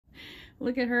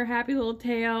Look at her happy little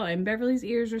tail, and Beverly's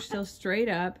ears are still straight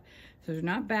up. So she's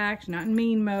not back, she's not in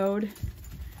mean mode.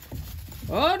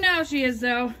 Oh, now she is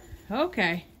though.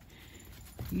 Okay.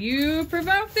 You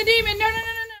provoked the demon. No, no, no,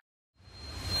 no,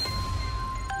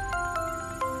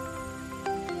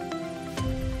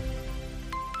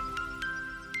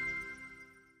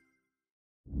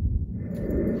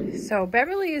 no. So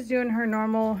Beverly is doing her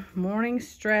normal morning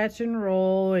stretch and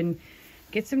roll and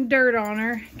get some dirt on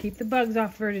her, keep the bugs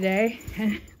off her today.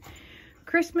 And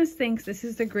Christmas thinks this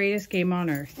is the greatest game on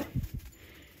earth.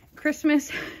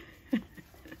 Christmas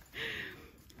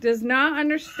does not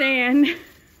understand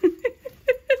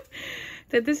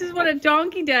that this is what a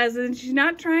donkey does, and she's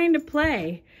not trying to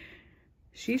play.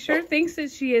 She sure thinks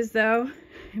that she is though.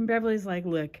 And Beverly's like,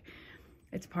 look,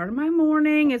 it's part of my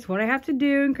morning, it's what I have to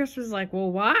do. And Christmas is like, well,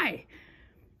 why?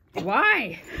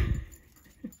 Why?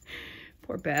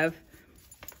 Poor Bev.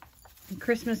 And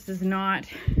Christmas does not,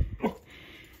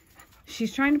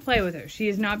 she's trying to play with her. She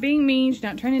is not being mean. She's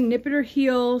not trying to nip at her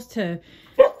heels to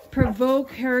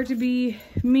provoke her to be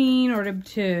mean or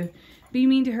to be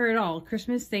mean to her at all.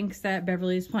 Christmas thinks that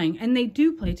Beverly is playing, and they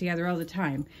do play together all the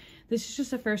time. This is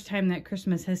just the first time that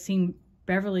Christmas has seen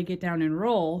Beverly get down and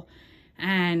roll,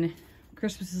 and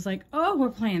Christmas is like, oh, we're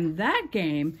playing that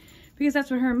game, because that's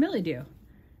what her and Millie do.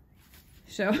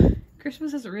 So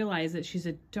Christmas doesn't realize that she's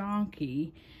a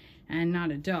donkey and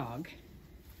not a dog.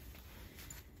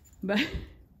 But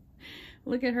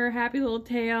look at her happy little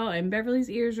tail, and Beverly's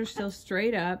ears are still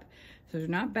straight up. So she's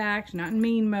not back, she's not in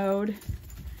mean mode.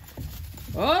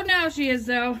 Oh, now she is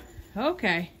though.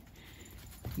 Okay.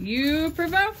 You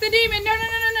provoked the demon. No, no, no,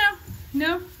 no, no.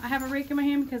 No, I have a rake in my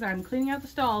hand because I'm cleaning out the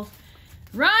stalls.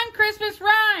 Run, Christmas,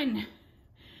 run!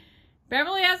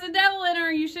 Beverly has the devil in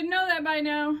her. You should know that by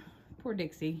now. Poor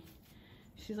Dixie.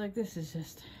 She's like, this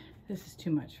is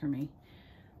too much for me.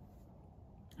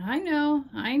 I know,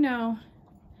 I know.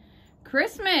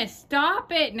 Christmas,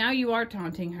 stop it. Now you are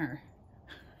taunting her.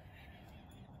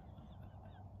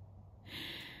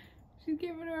 She's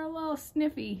giving her a little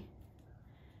sniffy.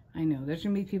 I know, there's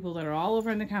going to be people that are all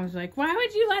over in the comments like, why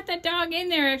would you let the dog in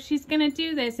there if she's going to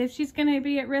do this, if she's going to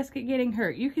be at risk of getting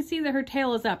hurt? You can see that her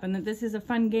tail is up and that this is a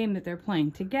fun game that they're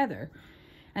playing together.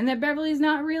 And that Beverly's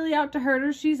not really out to hurt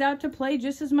her. She's out to play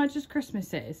just as much as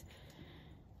Christmas is.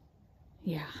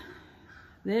 Yeah.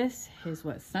 This is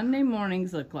what Sunday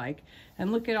mornings look like.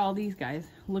 And look at all these guys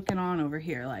looking on over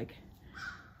here like,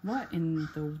 what in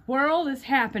the world is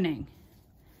happening?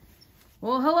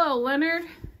 Well, hello, Leonard.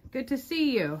 Good to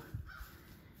see you.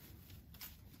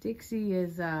 Dixie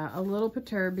is a little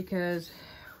perturbed because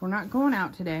we're not going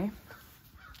out today.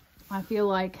 I feel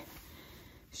like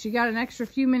she got an extra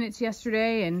few minutes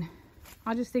yesterday, and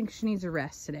I just think she needs a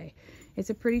rest today. It's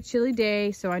a pretty chilly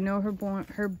day, so I know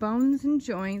her bones and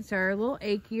joints are a little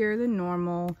achier than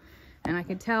normal. And I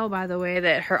can tell by the way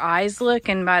that her eyes look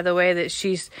and by the way that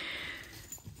she's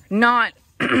not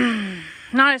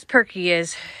not as perky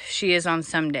as she is on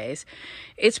some days.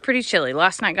 It's pretty chilly.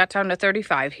 Last night got down to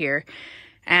 35 here,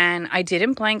 and I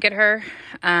didn't blanket her.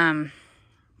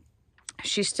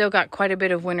 She's still got quite a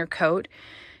bit of winter coat.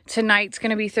 Tonight's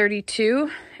going to be 32,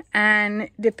 and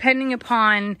depending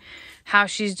upon how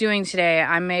she's doing today,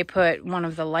 I may put one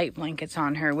of the light blankets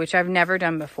on her, which I've never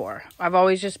done before. I've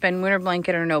always just been winter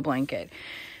blanket or no blanket,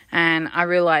 and I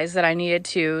realized that I needed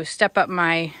to step up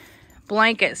my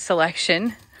blanket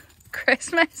selection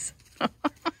Christmas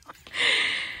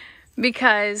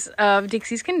because of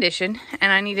Dixie's condition,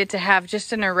 and I needed to have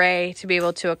just an array to be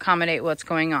able to accommodate what's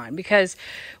going on, because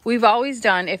we've always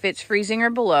done, if it's freezing or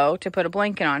below, to put a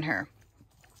blanket on her.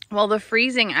 Well, the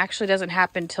freezing actually doesn't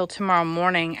happen till tomorrow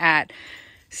morning at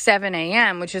 7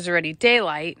 a.m., which is already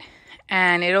daylight,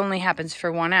 and it only happens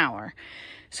for 1 hour.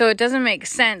 So it doesn't make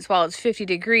sense while it's 50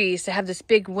 degrees to have this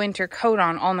big winter coat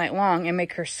on all night long and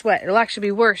make her sweat. It'll actually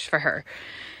be worse for her.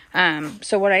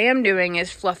 So what I am doing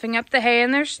is fluffing up the hay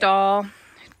in their stall,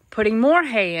 putting more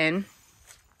hay in,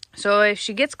 so if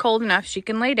she gets cold enough, she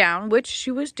can lay down, which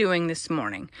she was doing this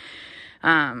morning.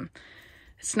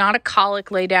 It's not a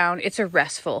colic lay down, it's a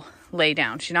restful lay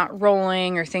down. She's not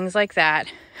rolling or things like that.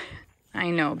 I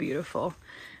know, beautiful.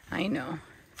 I know.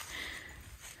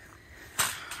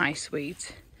 Hi,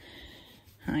 sweet.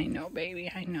 I know, baby,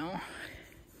 I know.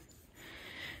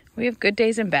 We have good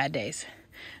days and bad days.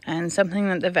 And something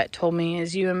that the vet told me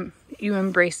is you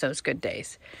embrace those good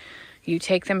days. You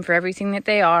take them for everything that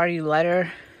they are. You let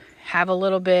her have a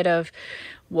little bit of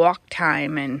walk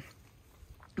time, and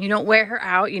you don't wear her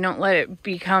out. You don't let it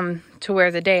become to where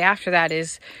the day after that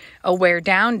is a wear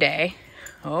down day.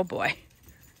 Oh boy.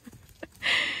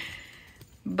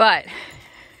 But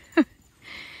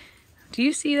do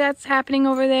you see that's happening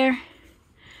over there?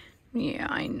 Yeah,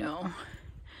 I know.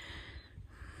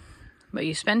 But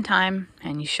you spend time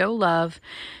and you show love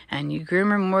and you groom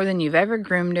her more than you've ever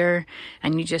groomed her,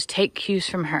 and you just take cues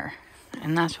from her.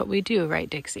 And that's what we do, right,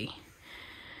 Dixie?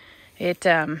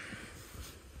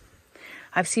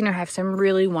 I've seen her have some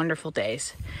really wonderful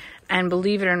days. And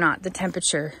believe it or not, the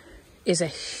temperature is a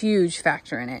huge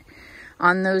factor in it.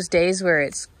 On those days where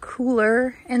it's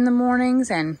cooler in the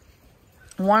mornings and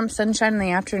warm sunshine in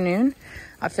the afternoon,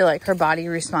 I feel like her body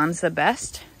responds the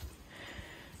best.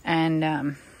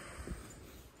 And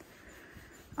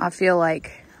I feel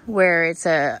like where it's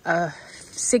a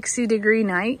 60-degree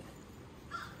night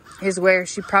is where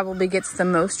she probably gets the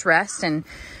most rest, and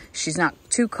she's not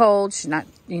too cold. She's not,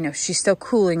 she's still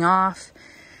cooling off,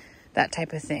 that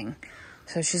type of thing.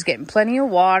 So she's getting plenty of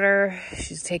water.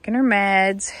 She's taking her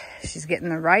meds. She's getting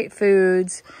the right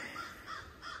foods.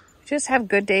 We just have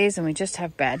good days and we just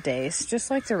have bad days,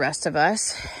 just like the rest of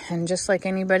us. And just like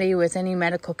anybody with any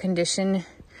medical condition,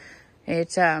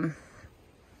 it's,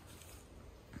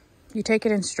 you take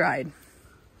it in stride. And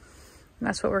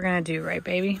that's what we're going to do, right,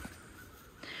 baby?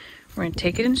 We're going to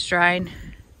take it in stride.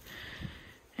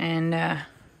 And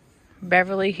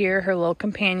Beverly here, her little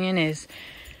companion, is,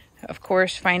 of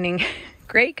course, finding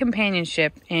great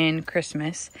companionship in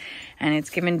Christmas. And it's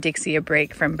given Dixie a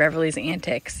break from Beverly's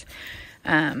antics.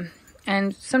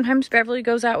 And sometimes Beverly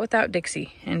goes out without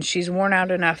Dixie. And she's worn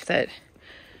out enough that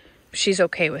she's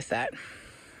okay with that.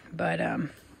 But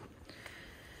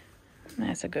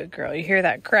that's a good girl. You hear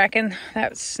that cracking?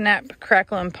 That snap,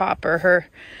 crackle, and pop are her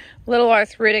little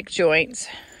arthritic joints.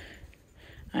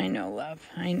 I know, love.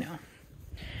 I know.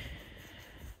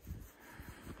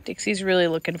 Dixie's really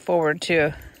looking forward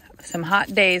to some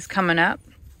hot days coming up.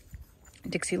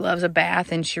 Dixie loves a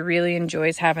bath, and she really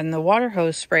enjoys having the water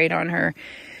hose sprayed on her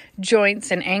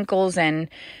joints and ankles, and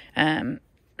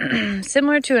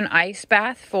similar to an ice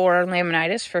bath for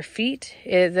laminitis for feet.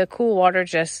 The cool water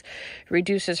just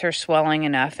reduces her swelling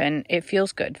enough, and it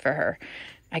feels good for her.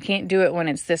 I can't do it when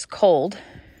it's this cold.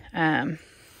 Oh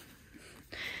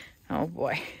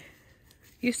boy.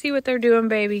 You see what they're doing,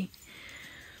 baby?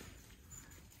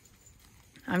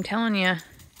 I'm telling you,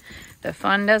 the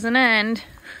fun doesn't end.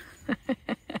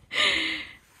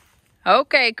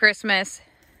 Okay, Christmas.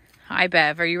 Hi,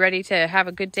 Bev. Are you ready to have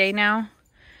a good day now?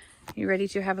 You ready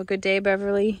to have a good day,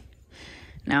 Beverly?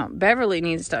 Now, Beverly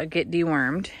needs to get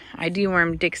dewormed. I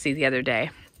dewormed Dixie the other day,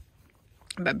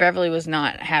 but Beverly was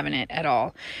not having it at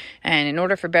all. And in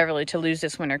order for Beverly to lose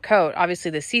this winter coat,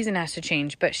 obviously the season has to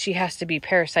change, but she has to be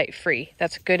parasite free.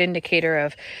 That's a good indicator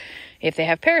of if they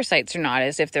have parasites or not,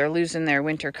 is if they're losing their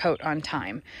winter coat on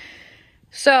time.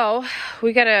 So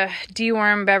we got to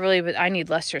deworm Beverly, but I need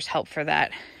Lester's help for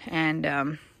that.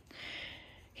 And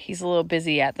he's a little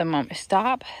busy at the moment.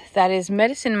 Stop. That is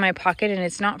medicine in my pocket, and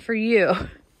it's not for you.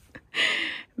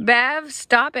 Bev,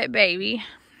 stop it, baby.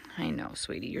 I know,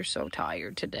 sweetie, you're so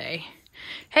tired today.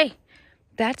 Hey,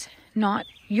 that's not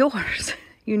yours.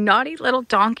 You naughty little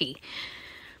donkey.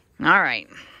 All right.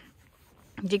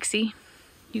 Dixie,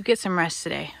 you get some rest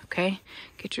today, okay?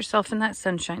 Get yourself in that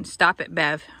sunshine. Stop it,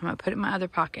 Bev. I'm going to put it in my other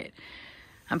pocket.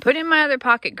 I'm putting it in my other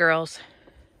pocket, girls.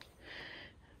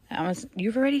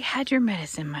 You've already had your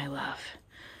medicine, my love.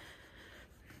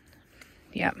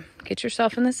 Yep. Get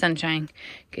yourself in the sunshine.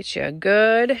 Get you a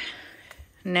good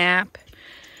nap.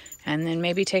 And then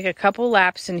maybe take a couple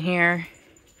laps in here.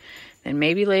 Then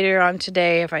maybe later on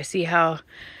today, if I see how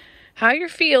you're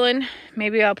feeling,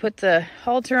 maybe I'll put the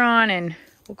halter on and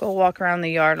we'll go walk around the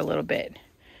yard a little bit.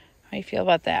 How do you feel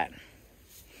about that?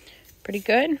 Pretty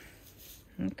good?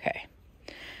 Okay.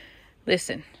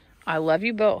 Listen, I love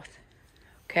you both.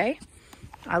 Okay?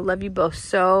 I love you both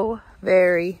so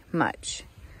very much.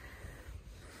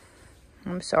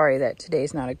 I'm sorry that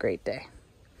today's not a great day.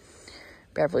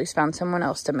 Beverly's found someone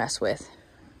else to mess with.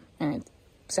 And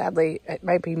sadly, it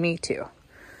might be me too.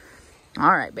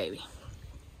 All right, baby.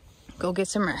 Go get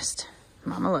some rest.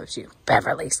 Mama loves you.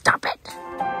 Beverly, stop it.